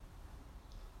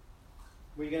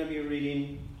We're going to be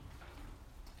reading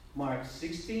Mark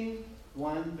 16,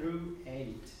 1 through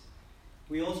 8.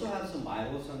 We also have some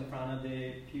Bibles on the front of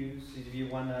the pews. If you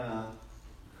want to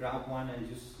grab one and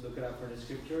just look it up for the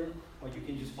scripture, or you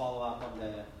can just follow up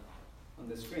on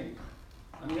the screen.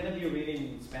 I'm going to be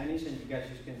reading in Spanish, and you guys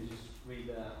can just read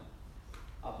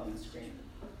up on the screen.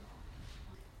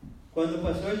 Cuando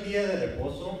pasó el día de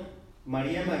reposo,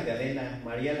 María Magdalena,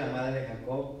 María la madre de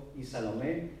Jacob y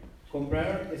Salomé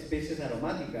compraron especies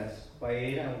aromáticas para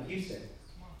ir a ungirse.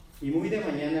 Y muy de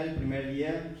mañana, el primer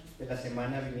día de la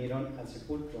semana, vinieron al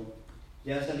sepulcro,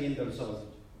 ya saliendo el sol.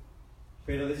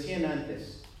 Pero decían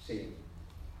antes,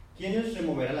 ¿quién nos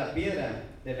removerá la piedra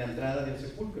de la entrada del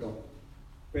sepulcro?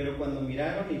 Pero cuando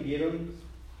miraron y vieron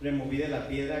removida la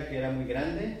piedra, que era muy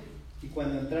grande, y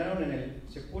cuando entraron en el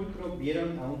sepulcro,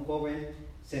 vieron a un joven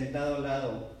sentado al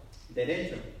lado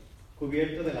derecho,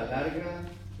 cubierto de la larga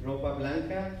ropa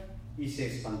blanca, y se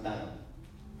espantaron.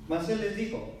 Mas él les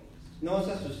dijo: no os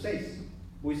asustéis,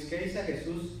 busquéis a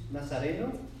Jesús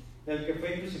Nazareno, el que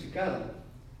fue crucificado.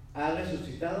 Ha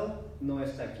resucitado, no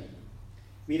está aquí.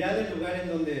 Mirad el lugar en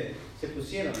donde se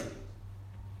pusieron.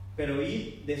 Pero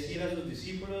id, decid a sus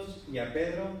discípulos y a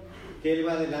Pedro que él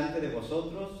va delante de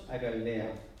vosotros a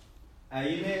Galilea.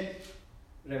 Ahí le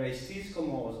revestís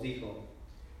como os dijo.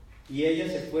 Y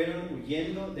ellas se fueron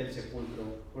huyendo del sepulcro,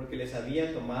 porque les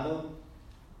había tomado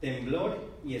temblor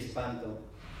y espanto.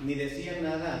 Ni decían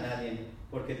nada a nadie,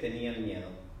 porque tenían miedo.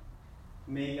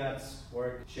 May God's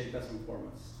work shape us and form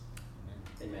us.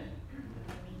 Amen.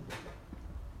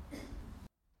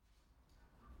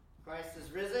 Christ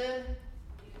is risen.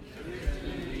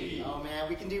 Oh man,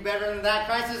 we can do better than that.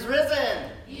 Christ is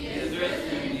risen. He is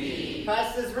risen indeed.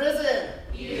 Christ is risen.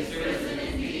 He is risen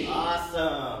indeed.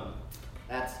 Awesome.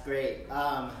 That's great.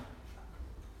 I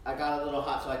got a little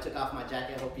hot, so I took off my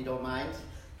jacket. I hope you don't mind.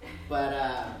 But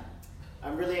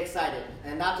I'm really excited.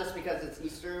 And not just because it's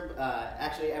Easter.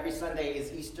 Actually, every Sunday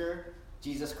is Easter.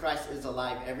 Jesus Christ is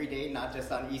alive every day, not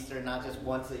just on Easter, not just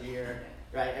once a year.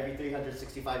 Right? Every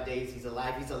 365 days, he's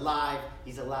alive. He's alive.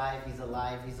 He's alive. He's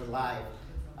alive. He's alive.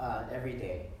 Every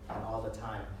day and all the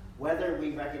time. Whether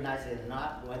we recognize it or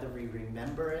not, whether we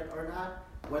remember it or not,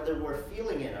 whether we're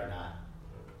feeling it or not,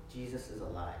 Jesus is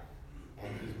alive.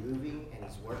 And he's moving and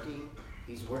he's working.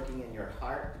 He's working in your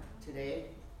heart today.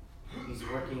 He's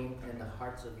working in the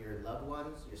hearts of your loved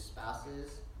ones, your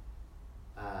spouses,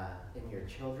 in your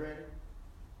children,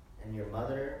 and your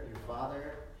mother, your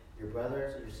father, your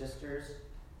brothers, your sisters,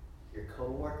 your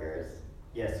co-workers.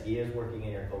 Yes, he is working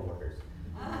in your co-workers.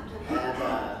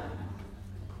 And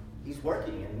he's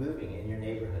working and moving in your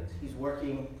neighborhoods. He's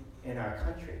working in our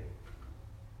country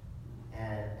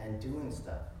and doing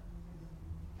stuff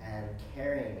and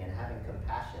caring and having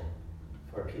compassion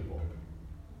for people.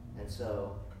 And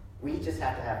so we just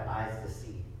have to have eyes to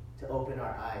see, to open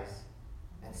our eyes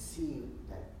and see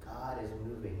that God is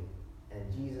moving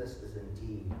and Jesus is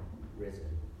indeed risen.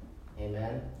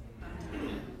 Amen?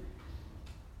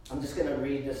 I'm just going to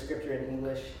read the scripture in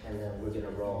English and then we're going to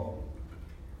roll.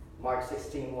 Mark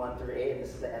 16, 1 through 8, and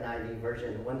this is the NIV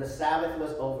version. When the Sabbath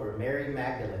was over, Mary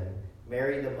Magdalene,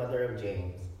 Mary the mother of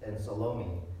James, and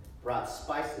Salome brought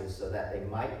spices so that they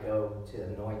might go to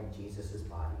anoint Jesus'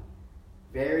 body.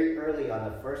 Very early on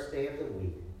the first day of the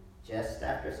week, just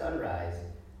after sunrise,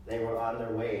 they were on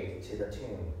their way to the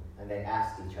tomb, and they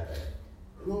asked each other,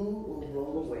 who will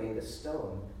roll away the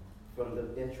stone from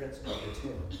the entrance of the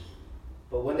tomb?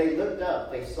 But when they looked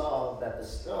up, they saw that the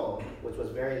stone, which was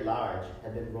very large,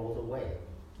 had been rolled away.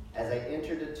 As they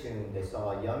entered the tomb, they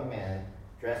saw a young man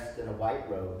dressed in a white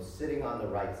robe sitting on the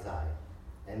right side,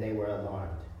 and they were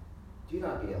alarmed. Do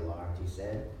not be alarmed, he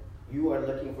said. You are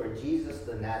looking for Jesus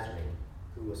the Nazarene,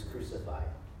 who was crucified.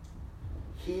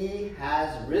 He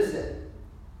has risen.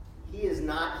 He is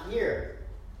not here.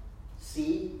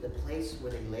 See the place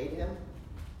where they laid him?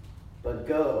 But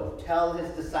go, tell his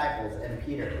disciples and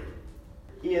Peter,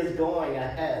 he is going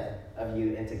ahead of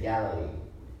you into Galilee.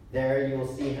 There you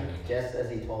will see him, just as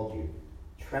he told you.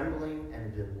 Trembling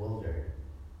and bewildered,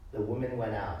 the women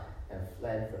went out and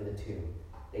fled from the tomb.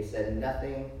 They said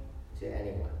nothing to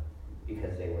anyone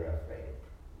because they were afraid.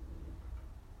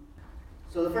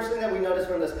 So the first thing that we notice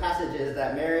from this passage is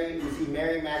that we see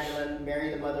Mary Magdalene, Mary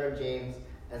the mother of James,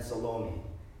 and Salome.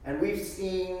 And we've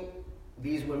seen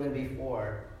these women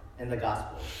before in the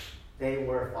Gospels. They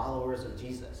were followers of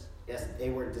Jesus. Yes, they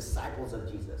were disciples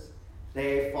of Jesus.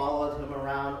 They followed him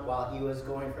around while he was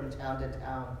going from town to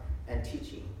town and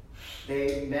teaching.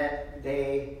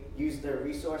 They used their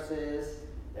resources,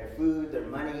 their food, their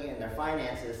money, and their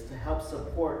finances to help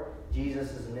support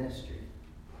Jesus' ministry.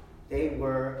 They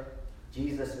were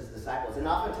Jesus' disciples. And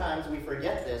oftentimes we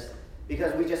forget this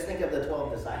because we just think of the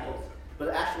 12 disciples. But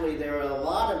actually, there were a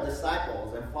lot of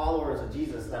disciples and followers of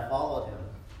Jesus that followed him.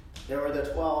 There were the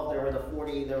 12, there were the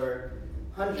 40, there were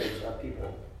hundreds of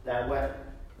people that went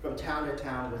from town to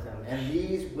town with him. And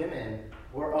these women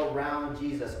were around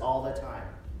Jesus all the time.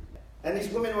 And these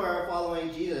women were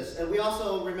following Jesus. And we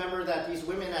also remember that these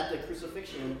women at the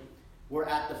crucifixion were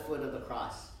at the foot of the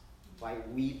cross, by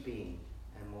weeping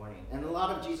and mourning. And a lot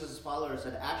of Jesus' followers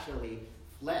had actually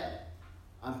fled.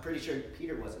 I'm pretty sure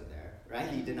Peter wasn't there, right?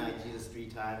 He denied Jesus 3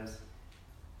 times.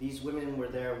 These women were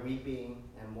there weeping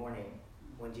and mourning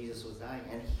when Jesus was dying.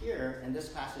 And here, in this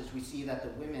passage, we see that the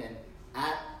women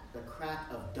at the crack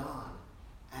of dawn,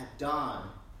 at dawn,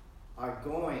 are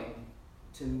going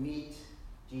to meet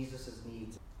Jesus'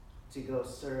 needs, to go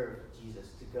serve Jesus,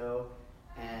 to go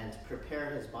and prepare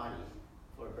his body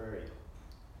for burial,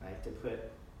 right? To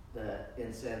put the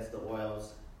incense, the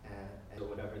oils, and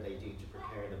whatever they do to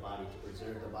prepare the body, to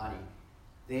preserve the body.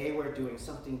 They were doing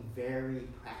something very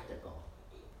practical.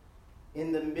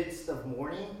 In the midst of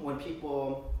mourning, when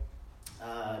people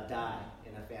die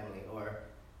in a family or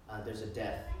there's a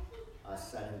death, a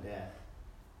sudden death,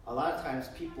 a lot of times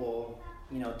people,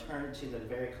 turn to the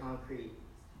very concrete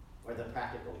or the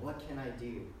practical. What can I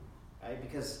do, right?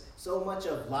 Because so much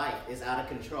of life is out of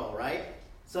control, right?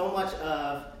 So much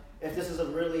of, if this is a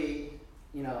really,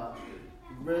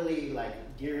 really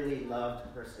like dearly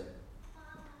loved person,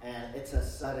 and it's a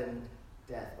sudden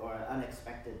death or an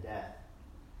unexpected death,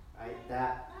 right?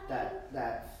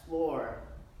 That floor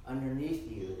underneath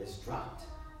you is dropped,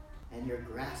 and you're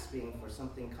grasping for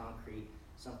something concrete,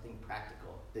 something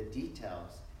practical, the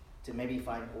details to maybe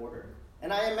find order.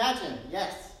 And I imagine,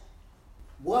 yes,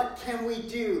 what can we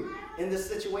do in this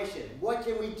situation? What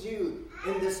can we do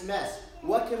in this mess?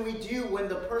 What can we do when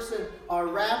the person, our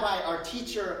rabbi, our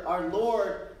teacher, our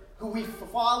Lord, who we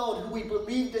followed, who we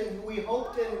believed in, who we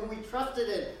hoped in, who we trusted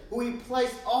in, who we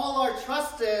placed all our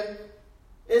trust in,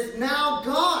 is now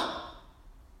gone?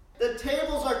 The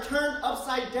tables are turned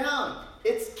upside down.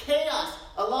 It's chaos.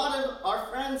 A lot of our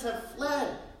friends have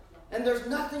fled, and there's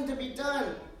nothing to be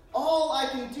done. All I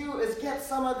can do is get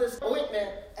some of this ointment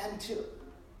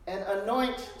and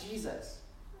anoint Jesus,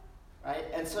 right?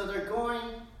 And so they're going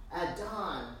at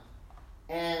dawn,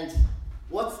 and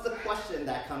what's the question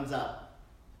that comes up?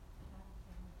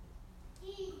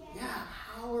 Yeah,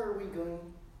 how are we going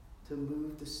to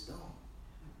move the stone?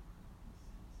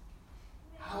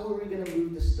 How are we going to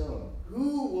move the stone?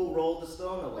 Who will roll the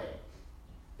stone away?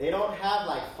 They don't have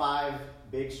like 5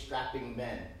 big strapping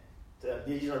men.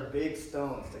 These are big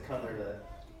stones to cover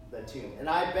the tomb. And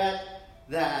I bet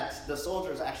that the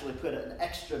soldiers actually put an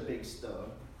extra big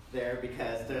stone there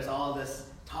because there's all this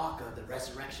talk of the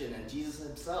resurrection, and Jesus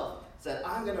himself said,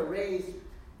 I'm going to raise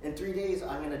in 3 days,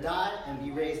 I'm going to die and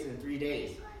be raised in 3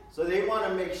 days. So they want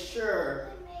to make sure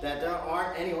that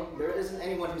there isn't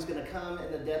anyone who's going to come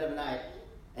in the dead of night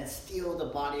and steal the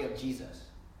body of Jesus,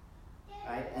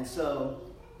 right? And so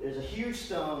there's a huge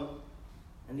stone,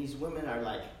 and these women are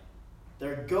like,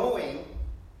 they're going,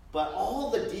 but all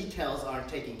the details aren't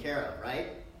taken care of, right?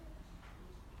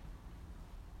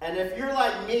 And if you're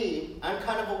like me, I'm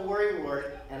kind of a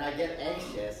worrywart, and I get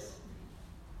anxious.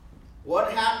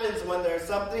 What happens when there's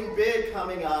something big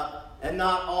coming up and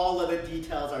not all of the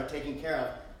details are taken care of?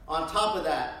 On top of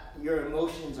that, your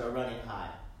emotions are running high.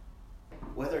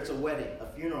 Whether it's a wedding, a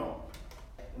funeral.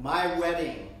 My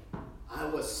wedding, I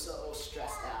was so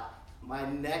stressed out. My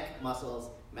neck muscles,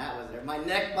 Matt was there, my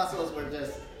neck muscles were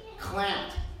just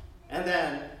clamped. And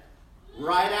then,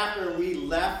 right after we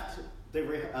left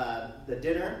the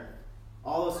dinner,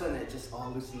 all of a sudden it just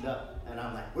all loosened up. And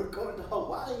I'm like, we're going to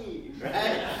Hawaii,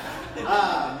 right?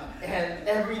 And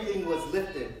everything was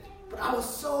lifted. But I was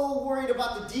so worried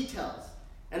about the details.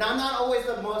 And I'm not always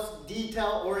the most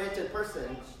detail-oriented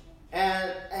person.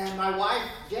 And my wife,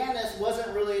 Janice,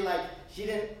 wasn't really like,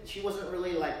 she wasn't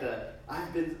really like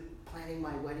I've been planning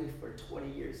my wedding for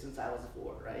 20 years since I was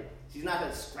 4, right? She's not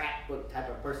a scrapbook type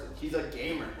of person. She's a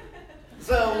gamer.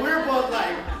 So we're both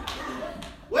like,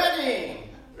 wedding,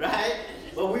 right?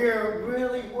 But we were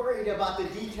really worried about the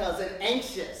details and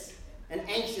anxious. And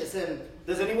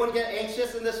does anyone get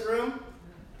anxious in this room?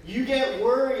 You get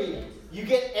worried. You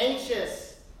get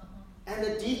anxious. And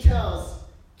the details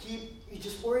you're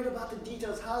just worried about the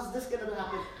details. How's this going to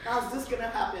happen? How's this going to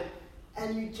happen?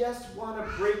 And you just want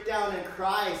to break down and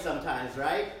cry sometimes,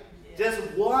 right? Yeah. Just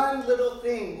one little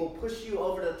thing will push you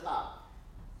over the top.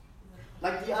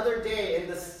 Like the other day,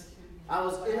 I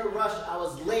was in a rush, I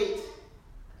was late,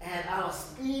 and I was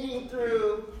speeding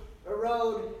through a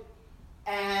road,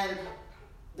 and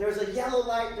there's a yellow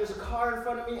light, there's a car in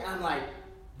front of me, and I'm like,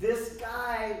 this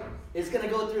guy is going to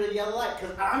go through the yellow light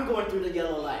because I'm going through the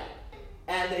yellow light.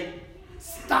 And they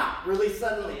stop really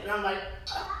suddenly. And I'm like,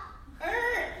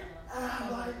 right?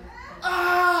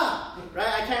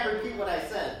 I can't repeat what I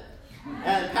said.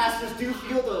 And pastors do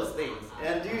feel those things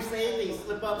and do say things,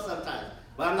 slip up sometimes.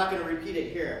 But I'm not going to repeat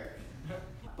it here.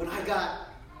 But I got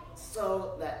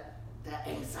so that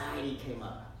anxiety came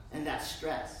up and that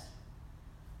stress.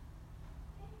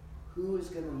 Who is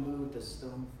going to move the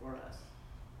stone for us?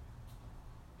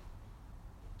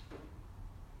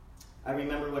 I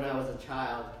remember when I was a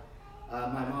child,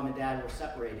 my mom and dad were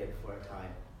separated for a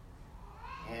time.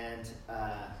 And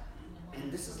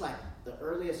this is like the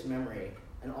earliest memory.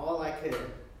 And all I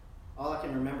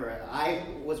can remember, I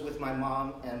was with my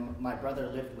mom and my brother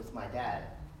lived with my dad.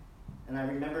 And I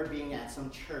remember being at some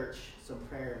church, some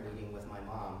prayer meeting with my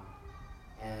mom.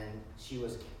 And she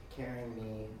was carrying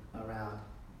me around.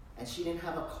 And she didn't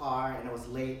have a car, and it was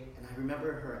late. And I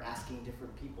remember her asking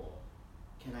different people,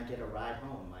 can I get a ride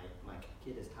home? My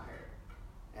kid is tired.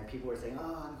 And people were saying,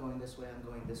 oh, I'm going this way, I'm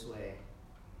going this way.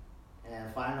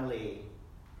 And finally,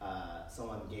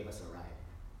 someone gave us a ride.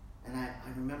 And I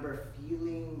remember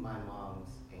feeling my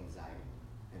mom's anxiety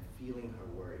and feeling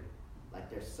her worry. Like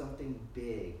there's something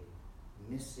big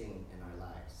missing in our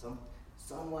lives.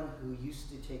 Someone who used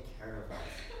to take care of us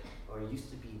or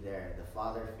used to be there, the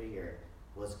father figure,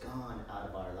 was gone out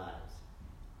of our lives.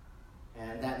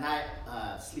 And that night,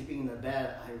 sleeping in the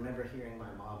bed, I remember hearing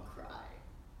my mom cry.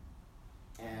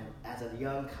 And as a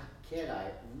young kid,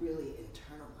 I really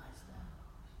internalized that.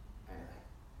 And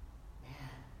man,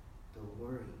 the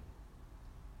worry.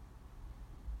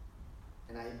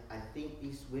 And I think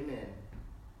these women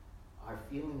are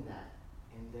feeling that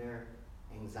in their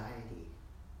anxiety.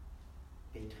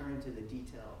 They turn to the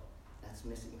detail that's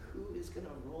missing. Who is going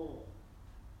to roll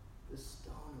the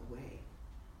stone away?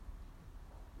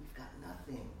 We've got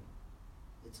nothing.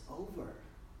 It's over.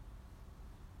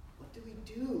 What do we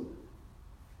do?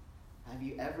 Have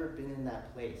you ever been in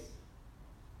that place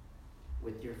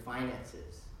with your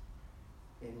finances,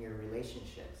 in your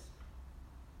relationships,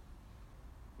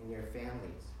 in your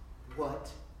families?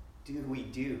 What do we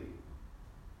do?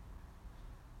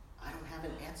 I don't have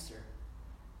an answer.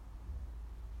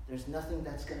 There's nothing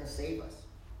that's going to save us.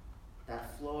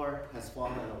 That floor has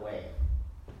fallen away.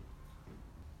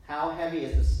 How heavy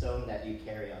is the stone that you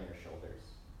carry on your shoulders?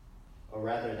 Or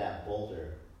rather, that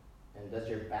boulder? And does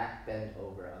your back bend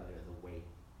over under the weight?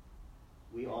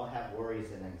 We all have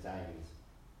worries and anxieties.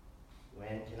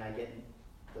 When can I get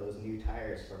those new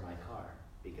tires for my car?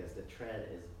 Because the tread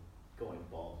is going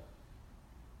bald.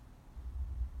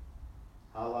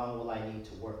 How long will I need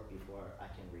to work before I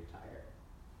can retire?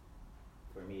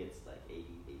 For me, it's like 80,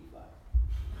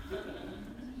 85.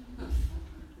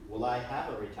 Will I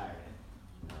have a retirement?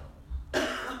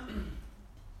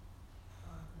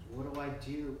 What do I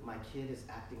do? My kid is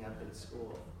acting up in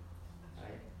school,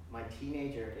 right? My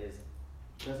teenager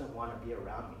doesn't want to be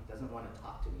around me, doesn't want to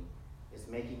talk to me, is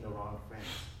making the wrong friends.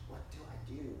 What do I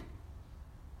do?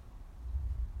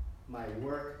 My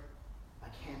work, I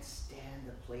can't stand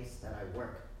the place that I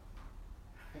work,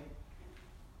 right?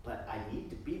 But I need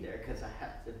to be there because I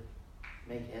have to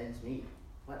make ends meet.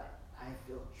 But I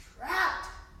feel trapped.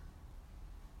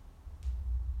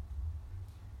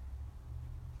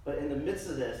 But in the midst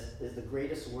of this is the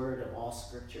greatest word of all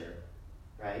Scripture,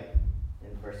 right?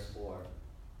 In verse 4.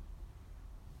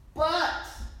 But,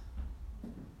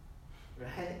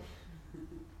 right?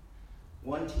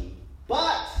 1T.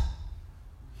 But,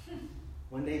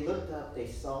 when they looked up, they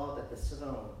saw that the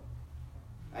stone,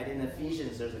 right? In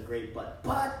Ephesians, there's a great but.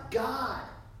 But God,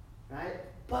 right?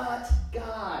 But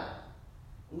God.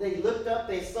 When they looked up,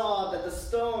 they saw that the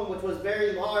stone, which was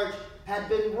very large, had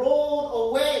been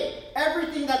rolled away.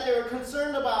 Everything that they were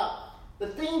concerned about, the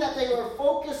thing that they were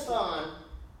focused on,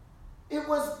 it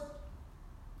was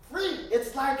free.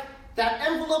 It's like that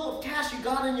envelope of cash you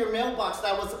got in your mailbox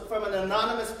that was from an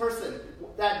anonymous person.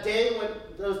 That day, when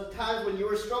those times when you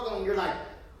were struggling, you're like,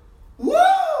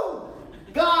 woo!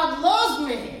 God loves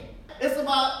me. It's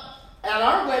about, at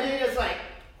our wedding, it's like,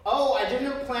 oh, I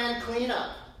didn't plan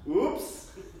cleanup.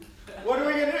 Oops. What are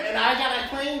we going to do? And I got a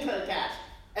plane to catch.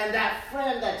 And that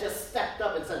friend that just stepped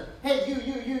up and said, hey, you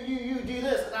do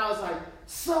this. And I was like,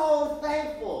 so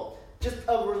thankful. Just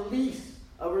a relief.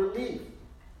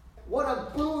 What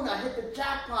a boon. I hit the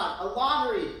jackpot, a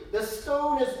lottery. The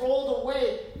stone is rolled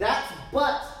away. That's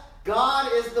but.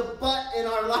 God is the but in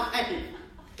our life.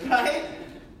 Right?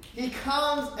 He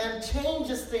comes and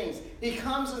changes things. He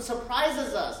comes and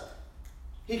surprises us.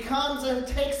 He comes and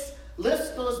lifts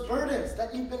those burdens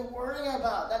that you've been worrying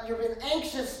about, that you've been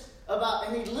anxious about,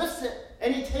 and he lifts it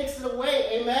and he takes it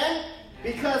away. Amen?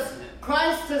 Because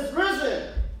Christ has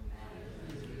risen.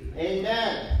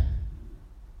 Amen.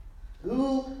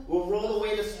 Who will roll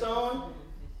away the stone?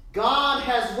 God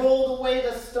has rolled away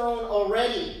the stone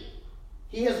already.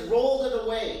 He has rolled it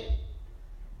away.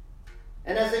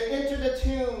 And as they entered the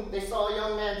tomb, they saw a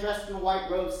young man dressed in white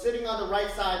robes sitting on the right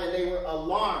side, and they were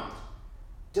alarmed.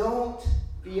 Don't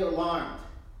be alarmed.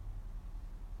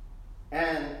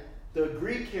 And the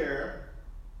Greek here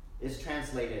is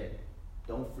translated,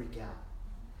 don't freak out.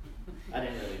 I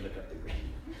didn't really look up the Greek.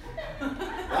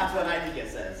 That's what I think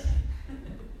it says.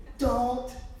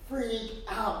 Don't freak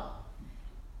out.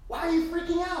 Why are you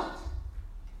freaking out?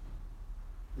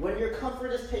 When your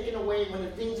comfort is taken away, when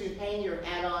the things you hang your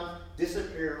hat on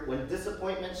disappear, when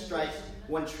disappointment strikes,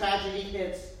 when tragedy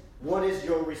hits, what is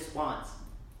your response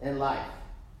in life?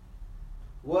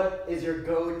 What is your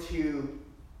go-to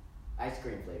ice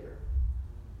cream flavor?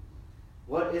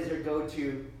 What is your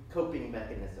go-to coping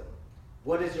mechanism?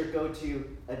 What is your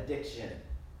go-to addiction?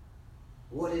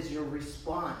 What is your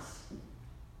response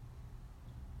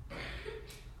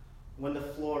when the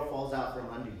floor falls out from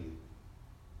under you?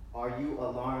 Are you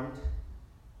alarmed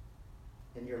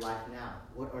in your life now?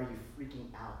 What are you freaking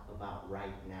out about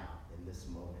right now in this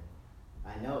moment?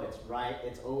 I know it's right,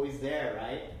 it's always there,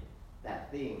 right? That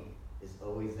thing is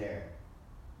always there.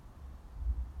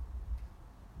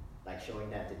 Like showing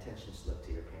that detention slip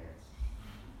to your parents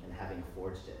and having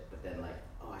forged it, but then like,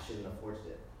 oh, I shouldn't have forged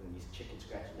it. When you chicken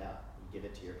scratch it out, you give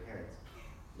it to your parents.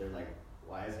 They're like,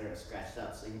 why is there a scratched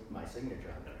out my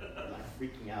signature on there? They're like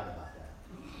freaking out about that.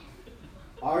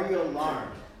 Are you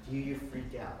alarmed? Do you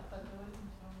freak out?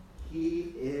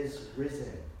 He is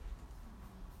risen.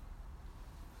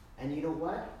 And you know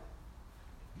what?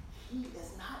 He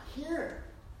is not here.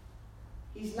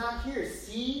 He's not here.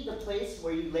 See the place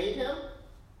where you laid him?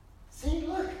 See,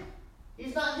 look.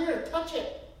 He's not here. Touch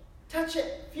it. Touch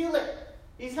it. Feel it.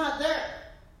 He's not there.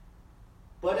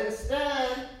 But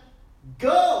instead,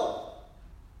 go.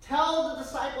 Tell the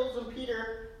disciples and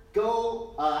Peter,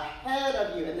 go ahead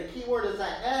of you. And the key word is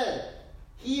ahead.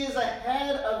 He is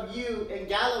ahead of you in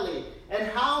Galilee. And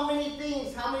how many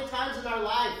times in our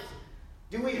lives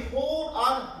do we hold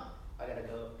on? I gotta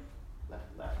go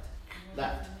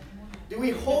left. Do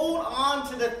we hold on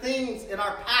to the things in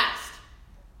our past?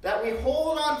 That we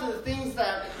hold on to the things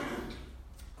that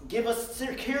give us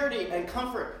security and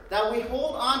comfort. That we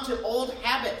hold on to old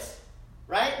habits,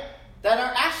 right? That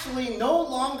are actually no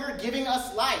longer giving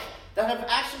us life. That have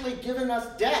actually given us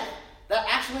death. That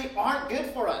actually aren't good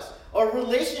for us. Or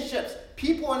relationships,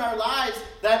 people in our lives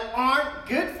that aren't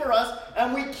good for us,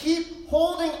 and we keep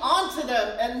holding on to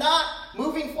them and not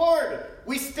moving forward.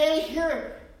 We stay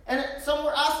here. And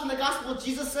somewhere else in the gospel,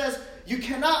 Jesus says, you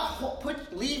cannot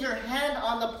leave your hand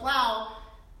on the plow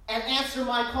and answer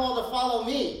my call to follow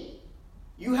me.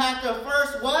 You have to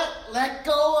first, what? Let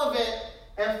go of it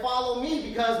and follow me.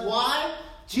 Because why?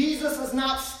 Jesus is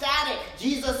not static.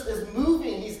 Jesus is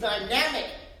moving. He's dynamic.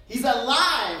 He's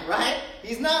alive, right?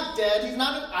 He's not dead. He's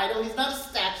not an idol. He's not a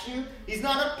statue. He's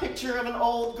not a picture of an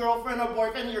old girlfriend or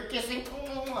boyfriend you're kissing.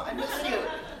 I miss you.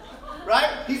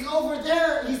 Right? He's over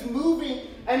there. He's moving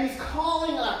and he's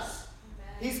calling us.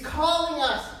 He's calling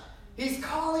us. He's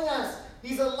calling us.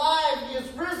 He's alive. He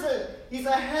is risen. He's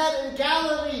ahead in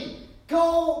Galilee.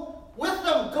 Go with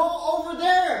them. Go over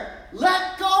there.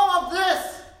 Let go of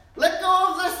this. Let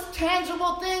go of this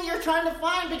tangible thing you're trying to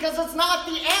find, because it's not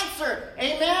the answer.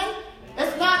 Amen?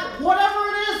 It's not whatever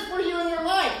it is for you in your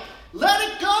life. Let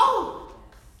it go.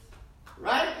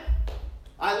 Right?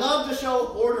 I love to show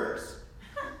Hoarders.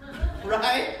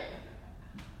 Right?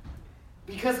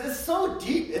 Because it's so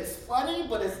deep. It's funny,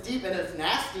 but it's deep, and it's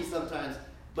nasty sometimes.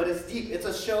 But it's deep. It's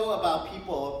a show about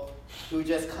people who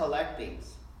just collect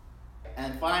things.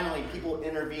 And finally, people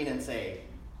intervene and say,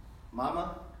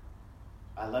 Mama,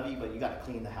 I love you, but you got to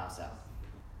clean the house out.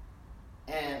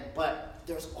 But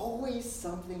there's always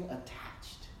something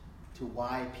attached to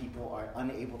why people are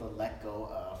unable to let go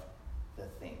of the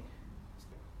thing.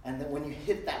 And then when you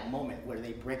hit that moment where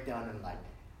they break down and like,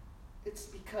 it's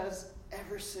because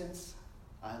ever since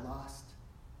I lost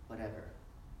whatever,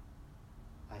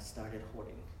 I started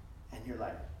hoarding. And you're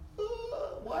like,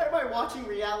 why am I watching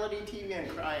reality TV and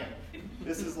crying?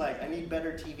 This is like, I need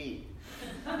better TV.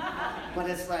 But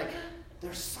it's like,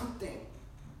 there's something,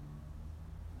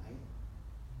 right?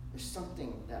 There's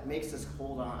something that makes us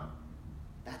hold on.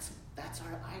 That's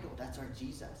our idol. That's our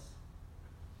Jesus.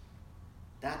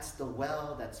 That's the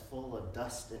well that's full of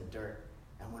dust and dirt,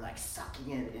 and we're like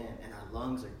sucking it in, and our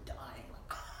lungs are dying.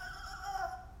 Like,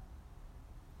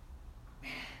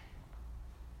 man.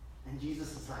 And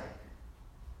Jesus is like,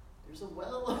 there's a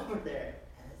well over there,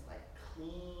 and it's like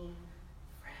clean,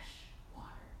 fresh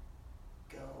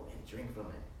drink from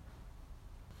it.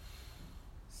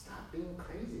 Stop being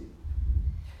crazy.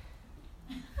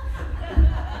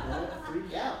 Don't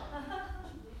freak out.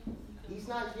 He's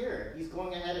not here. He's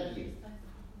going ahead of you.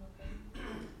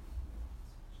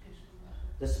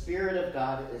 The Spirit of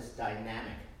God is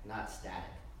dynamic, not static.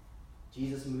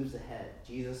 Jesus moves ahead.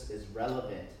 Jesus is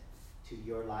relevant to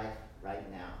your life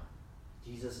right now.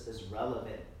 Jesus is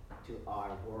relevant to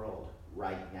our world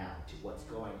right now, to what's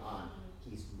going on.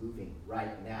 He's moving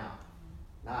right now,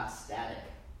 not static.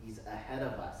 He's ahead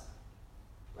of us,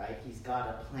 right? He's got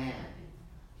a plan.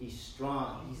 He's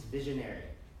strong. He's visionary.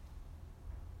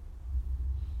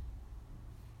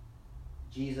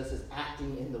 Jesus is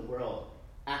acting in the world,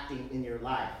 acting in your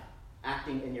life,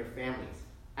 acting in your families,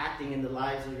 acting in the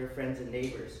lives of your friends and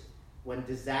neighbors. When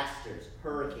disasters,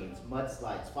 hurricanes,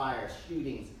 mudslides, fires,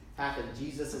 shootings happen,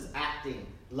 Jesus is acting,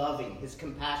 loving. His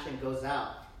compassion goes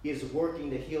out. He is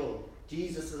working to heal.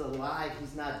 Jesus is alive.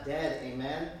 He's not dead.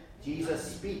 Amen? Jesus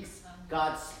speaks.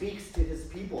 God speaks to his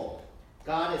people.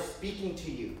 God is speaking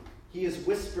to you. He is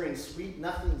whispering sweet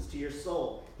nothings to your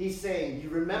soul. He's saying, you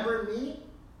remember me?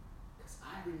 Because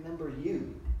I remember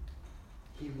you.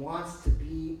 He wants to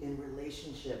be in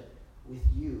relationship with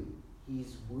you.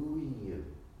 He's wooing you.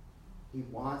 He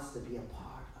wants to be a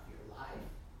part of your life.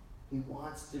 He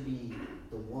wants to be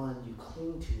the one you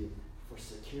cling to for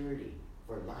security,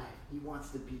 for life. He wants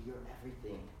to be your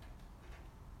everything.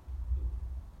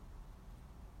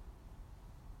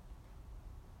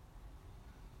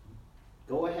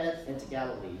 Go ahead into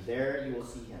Galilee. There you will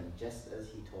see him, just as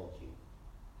he told you.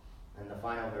 And the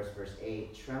final verse, verse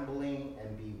 8, trembling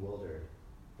and bewildered,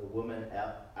 the woman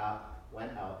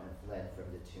went out and fled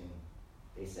from the tomb.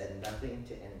 They said nothing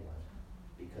to anyone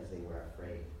because they were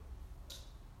afraid.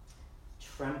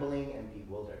 Trembling and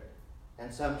bewildered.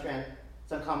 And some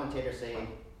commentators say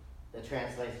the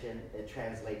translation, it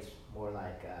translates more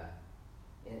like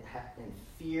in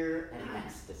fear and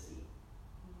ecstasy.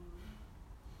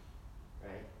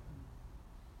 Right?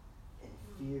 In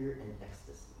fear and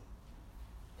ecstasy.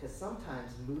 Because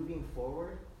sometimes moving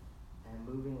forward and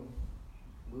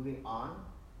moving on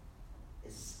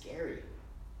is scary.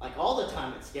 Like all the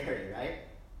time it's scary, right?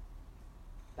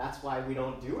 That's why we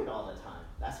don't do it all the time.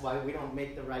 That's why we don't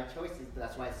make the right choices.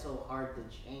 That's why it's so hard to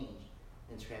change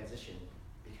and transition,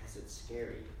 because it's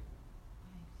scary.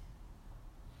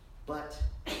 But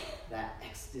that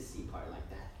ecstasy part, like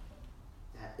that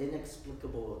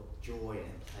inexplicable joy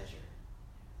and pleasure,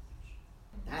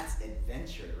 that's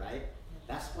adventure, right?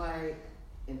 That's why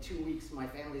in 2 weeks my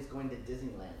family's going to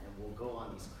Disneyland and we'll go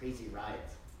on these crazy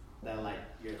rides that like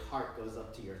your heart goes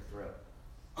up to your throat.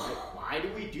 Like, why do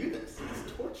we do this?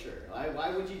 It's torture. Why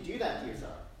would you do that to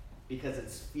yourself? Because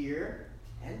it's fear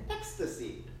and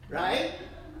ecstasy, right?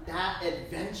 That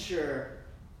adventure,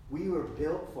 we were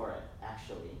built for it,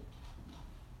 actually.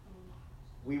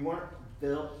 We weren't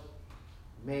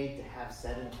made to have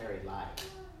sedentary lives.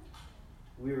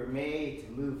 We were made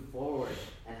to move forward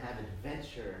and have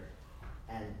adventure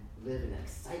and live in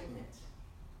excitement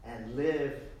and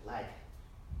live like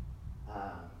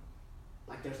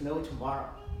there's no tomorrow.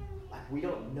 Like we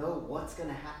don't know what's going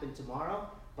to happen tomorrow,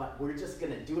 but we're just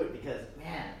going to do it because,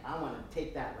 man, I want to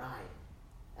take that ride.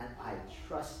 And I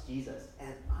trust Jesus.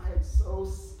 And I'm so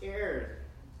scared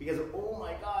because, oh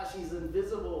my gosh, he's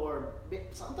invisible, or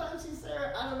sometimes he's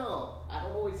there. I don't know. I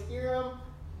don't always hear him.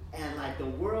 And like the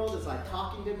world is like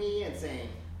talking to me and saying,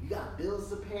 you got bills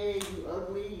to pay, you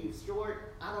ugly, you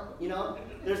short.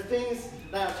 There's things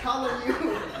that are telling you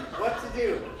what to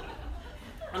do.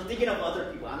 I'm thinking of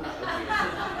other people. I'm not ugly.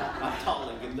 I'm tall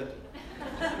and good looking.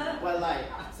 But like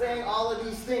saying all of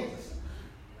these things.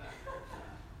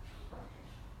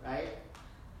 Right?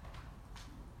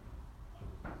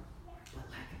 But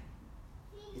like,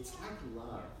 it's like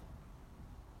love.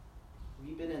 Have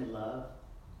you been in love?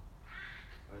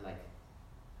 Or like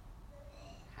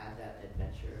had that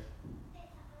adventure? Oh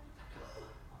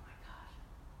my gosh.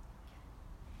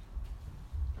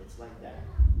 It's like that.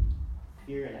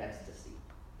 Fear and ecstasy.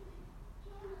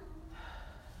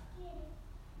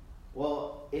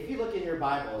 Well, if you look in your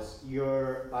Bibles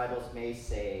may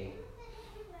say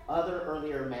other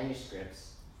earlier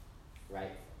manuscripts,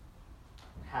 right,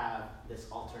 have this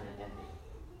alternate ending.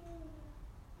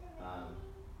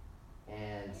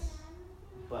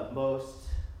 But most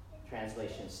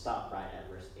translations stop right at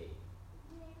verse 8.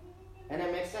 And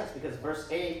it makes sense because verse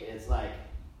 8 is like,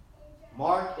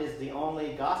 Mark is the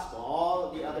only gospel. All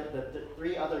of the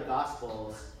three other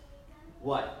gospels,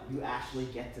 what? You actually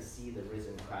get to see the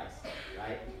risen Christ,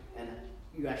 right? And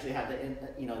you actually have the,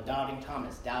 doubting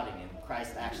Thomas, doubting, and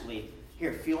Christ actually,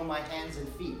 here, feel my hands and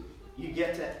feet. You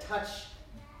get to touch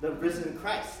the risen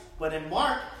Christ. But in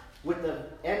Mark, with the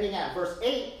ending at verse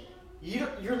 8,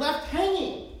 you're left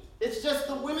hanging. It's just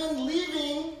the women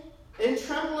leaving in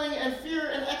trembling and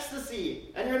fear and ecstasy.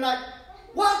 And you're like,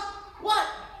 what?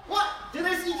 Did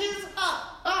I see Jesus?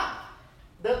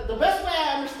 The best way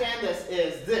I understand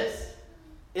this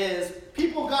is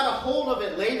people got a hold of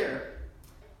it later.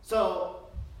 So,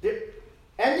 the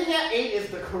ending at 8 is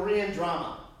the Korean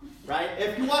drama, right?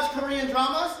 If you watch Korean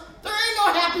dramas, there ain't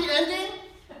no happy ending,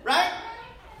 right?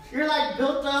 You're like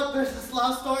built up, there's this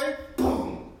love story,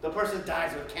 boom, the person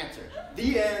dies with cancer.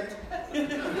 The end.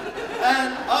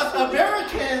 And us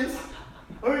Americans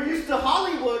who are used to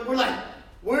Hollywood, we're like,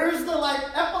 where's the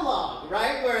epilogue,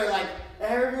 right? Where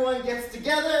everyone gets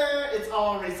together, it's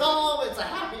all resolved, it's a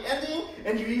happy ending,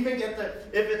 and you even get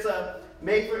if it's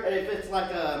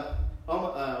like a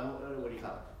what do you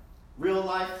call it? Real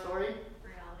life story?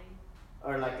 Reality.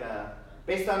 Or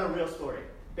based on a real story.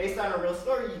 Based on a real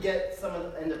story, you get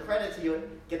in the credits, you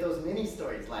get those mini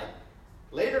stories like,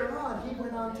 later on, he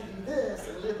went on to do this,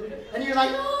 and you're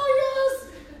like, oh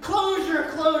yes, closure,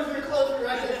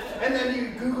 right? And then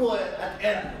you Google it at the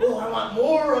end, oh, I want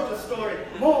more of the story,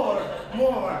 more,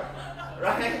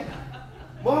 right?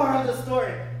 More of the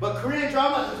story. But Korean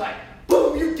dramas is like,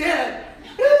 boom, you dead.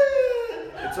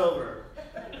 It's over.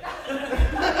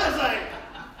 It's like,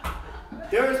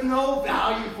 there is no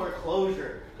value for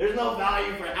closure. There's no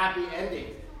value for happy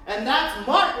endings. And that's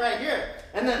Mark right here.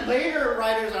 And then later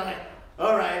writers are like,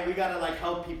 all right, we got to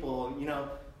help people,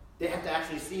 they have to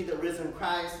actually see the risen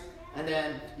Christ. And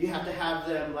then you have to have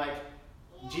them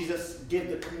Jesus give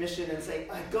the commission and say,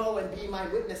 go and be my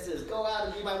witnesses. Go out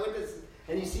and be my witnesses.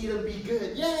 And you see them be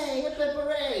good. Yay, hip hip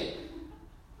hooray.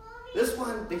 This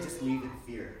one, they just leave in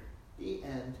fear. The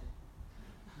end.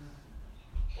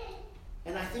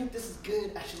 And I think this is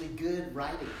good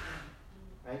writing.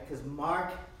 Right? Because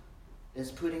Mark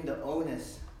is putting the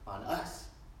onus on us.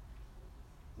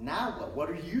 Now what? What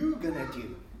are you going to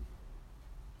do?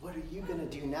 What are you going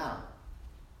to do now?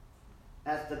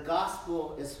 As the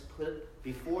gospel is put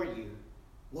before you,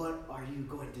 what are you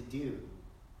going to do?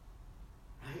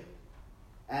 Right?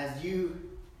 As you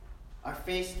are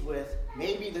faced with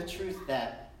maybe the truth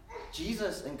that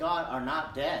Jesus and God are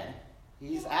not dead.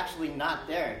 He's actually not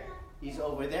there. He's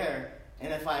over there.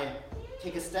 And if I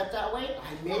take a step that way,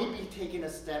 I may be taking a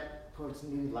step towards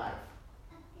new life.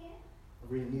 A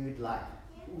renewed life.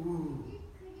 Ooh.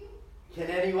 Can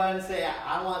anyone say,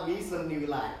 I want me some new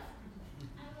life?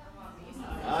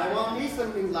 I want me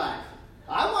some new life.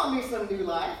 I want me some new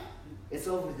life. It's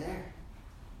over there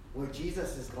where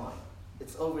Jesus is going.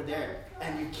 It's over there.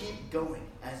 And you keep going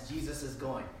as Jesus is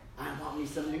going. I want me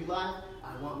some new life.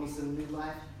 I want me some new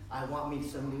life. I want me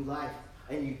some new life.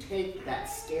 And you take that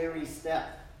scary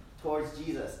step towards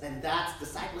Jesus. And that's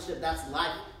discipleship. That's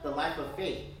life, the life of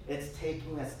faith. It's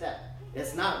taking a step.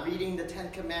 It's not reading the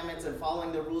 10 Commandments and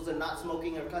following the rules and not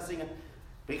smoking or cussing,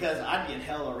 because I'd be in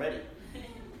hell already.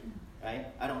 Right?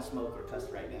 I don't smoke or cuss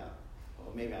right now.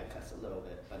 Well, maybe I cuss a little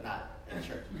bit, but not in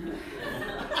church.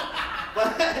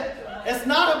 But it's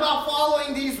not about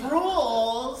following these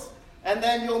rules and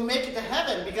then you'll make it to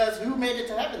heaven, because who made it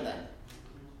to heaven then?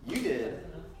 You did.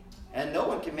 And no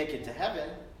one can make it to heaven.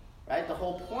 Right? The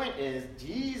whole point is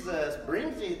Jesus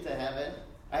brings you to heaven.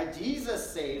 Right?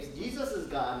 Jesus saves. Jesus is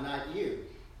God, not you.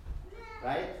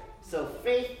 Right? So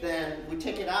faith then, we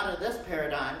take it out of this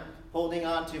paradigm, holding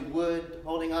on to wood,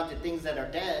 holding on to things that are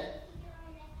dead.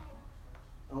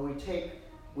 And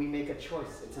we make a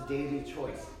choice. It's a daily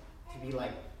choice to be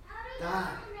like, God,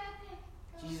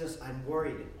 Jesus, I'm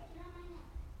worried.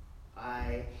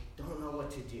 I don't know what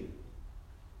to do.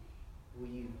 Will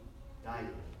you guide me?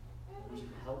 Will you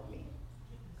help me?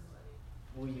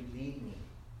 Will you lead me?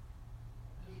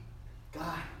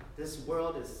 God, this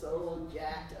world is so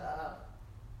jacked up.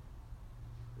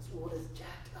 This world is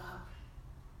jacked up.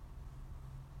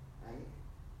 Right?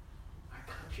 Our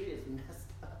country is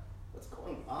messed up. What's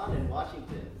going on in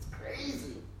Washington? It's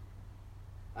crazy.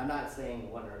 I'm not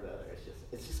saying one or the other.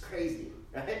 It's just crazy,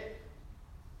 right?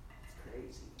 It's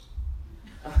crazy.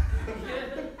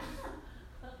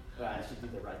 Well, I should do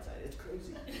the right side. It's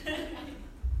crazy.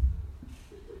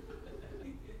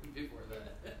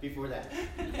 Before that.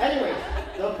 Anyway,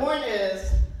 the point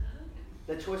is,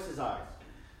 the choice is ours.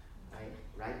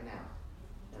 Right now.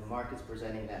 And Mark is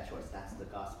presenting that choice. That's the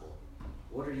gospel.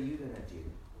 What are you going to do?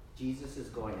 Jesus is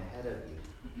going ahead of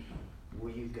you.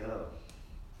 Will you go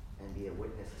and be a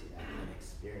witness to that and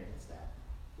experience that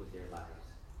with your lives?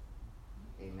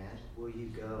 Amen? Will you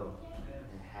go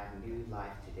and have new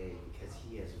life today, because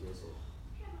he has risen?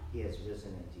 He has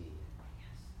risen indeed.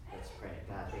 Let's pray.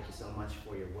 God, thank you so much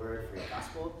for your word, for your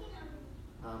gospel.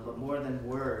 But more than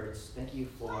words, thank you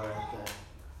for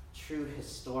true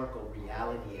historical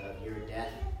reality of your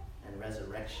death and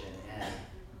resurrection and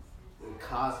the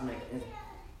cosmic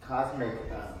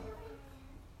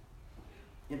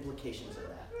implications of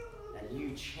that. That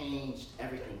you changed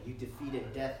everything. You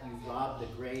defeated death. You robbed the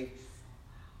grave.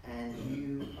 And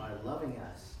you are loving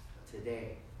us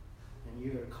today. And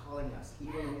you are calling us,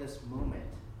 even in this moment,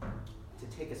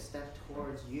 to take a step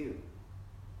towards you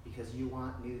because you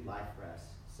want new life for us.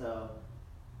 So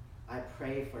I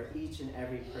pray for each and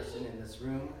every person in this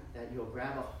room that you'll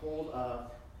grab a hold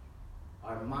of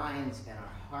our minds and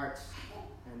our hearts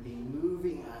and be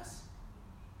moving us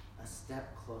a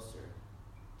step closer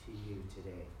to you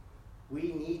today.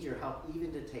 We need your help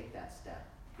even to take that step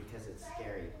because it's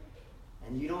scary.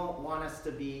 And you don't want us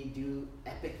to do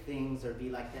epic things or be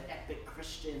like the epic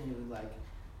Christian who like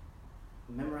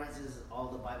memorizes all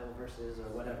the Bible verses or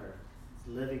whatever,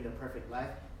 living the perfect life.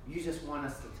 You just want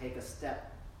us to take a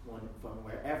step from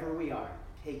wherever we are,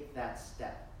 take that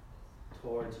step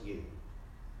towards you.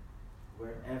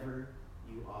 Wherever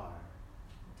you are,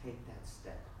 take that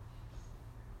step.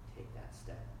 Take that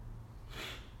step.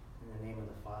 In the name of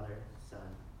the Father, Son,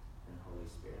 and Holy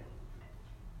Spirit.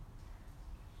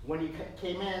 When you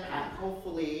came in,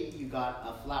 hopefully you got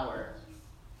a flower.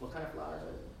 What kind of flower is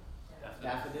it?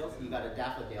 Daffodils. You got a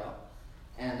daffodil.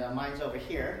 And mine's over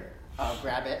here. I'll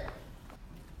grab it.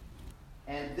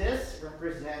 And this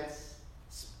represents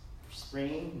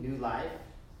spring, new life.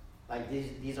 Like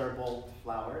these are both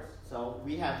flowers. So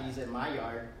we have these in my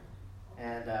yard.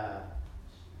 And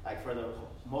like for the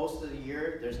most of the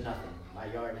year, there's nothing. My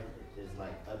yard is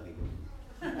like ugly.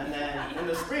 And then in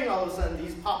the spring, all of a sudden,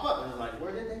 these pop up. And it's like,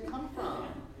 where did they come from?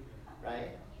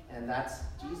 Right? And that's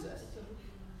Jesus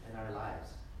in our lives.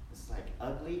 It's like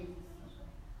ugly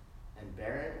and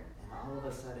barren, and all of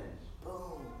a sudden,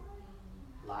 boom,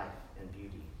 life and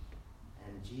beauty.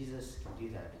 And Jesus can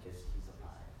do that because he's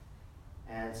alive.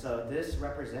 And so this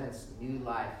represents new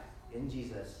life in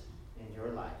Jesus in your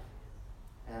life.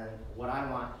 And what I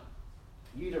want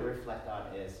you to reflect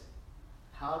on is,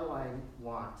 how do I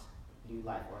want new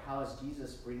life? Or how is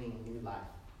Jesus bringing new life?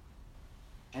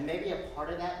 And maybe a part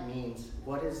of that means,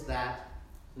 what is that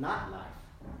not life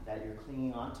that you're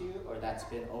clinging onto, or that's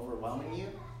been overwhelming you,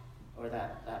 or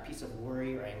that piece of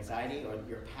worry or anxiety, or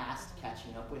your past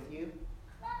catching up with you?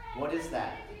 What is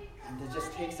that? And to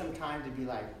just take some time to be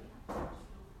like,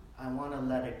 I want to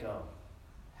let it go.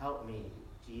 Help me,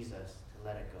 Jesus, to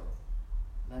let it go.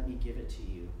 Let me give it to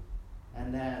you.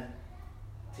 And then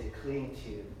to cling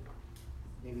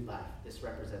to new life. This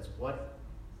represents what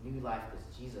new life does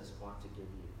Jesus want to give you.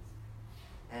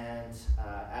 And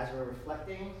as we're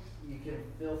reflecting, you can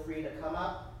feel free to come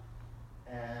up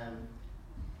and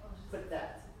put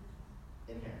that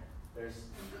in here. There's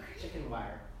chicken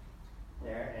wire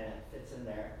there, and it fits in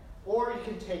there. Or you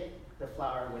can take the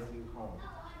flower with you home.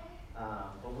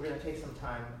 But we're going to take some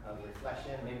time of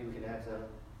reflection. Maybe we can add some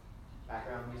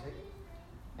background music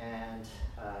and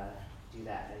do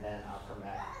that, and then I'll come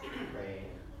back.